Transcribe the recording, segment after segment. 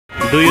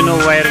Do you know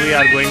where we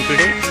are going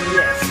today?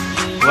 Yes.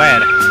 Where?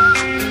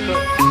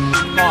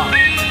 Farm.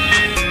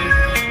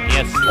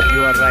 Yes,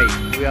 you are right.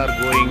 We are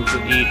going to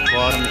eat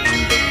corn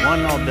in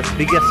one of the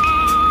biggest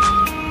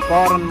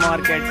corn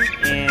markets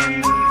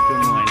in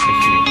Jammu and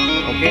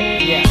Kashmir. Okay?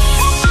 Yes.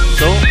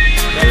 So,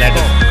 let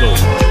us go.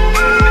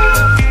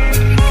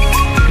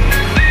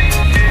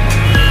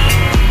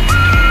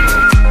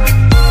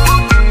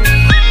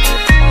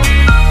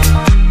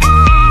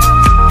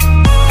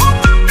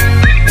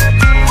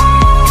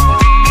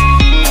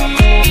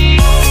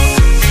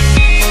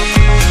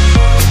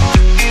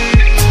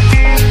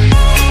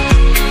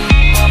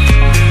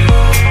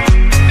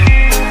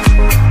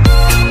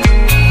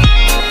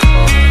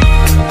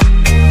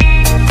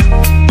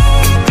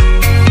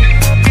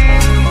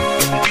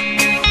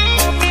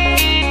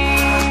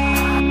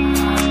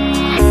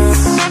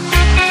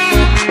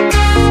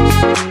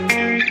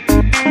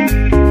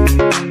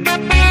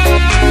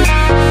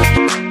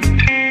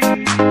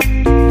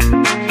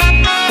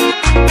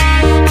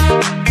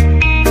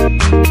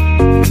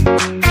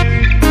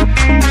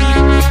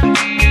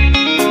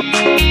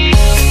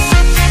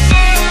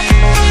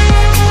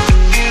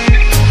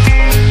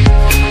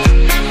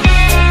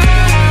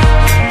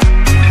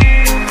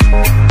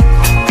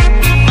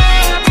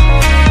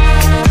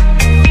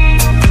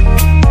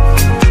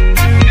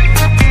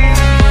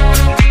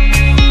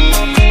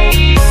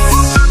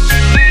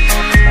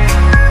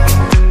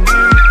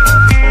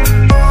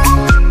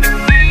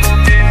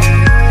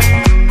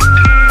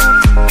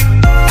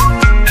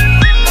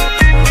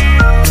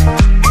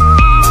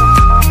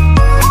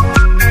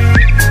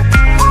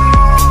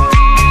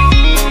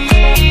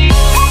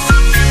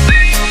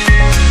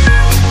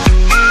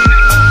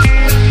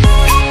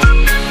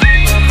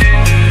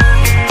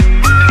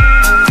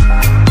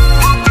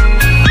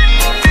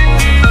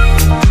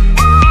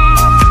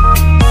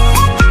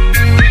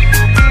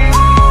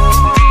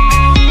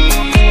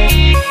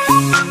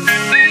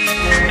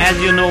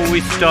 We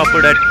stopped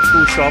at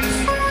two shops.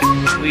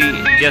 We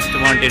just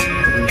wanted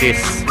this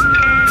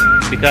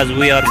because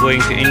we are going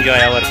to enjoy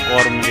our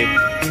corn with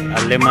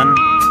a lemon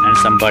and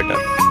some butter.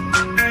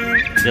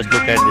 Just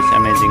look at this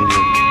amazing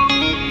view.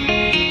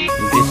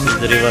 This is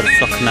the river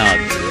Srinagar.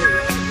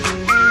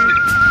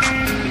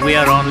 We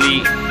are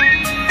only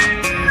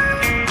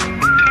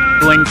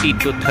 20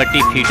 to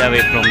 30 feet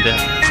away from the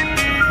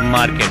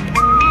market.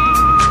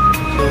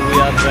 So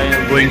we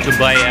are going to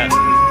buy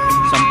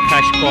some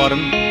fresh corn.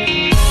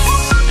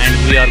 And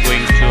we are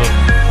going to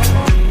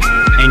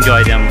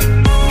enjoy them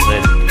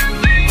with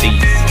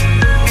these.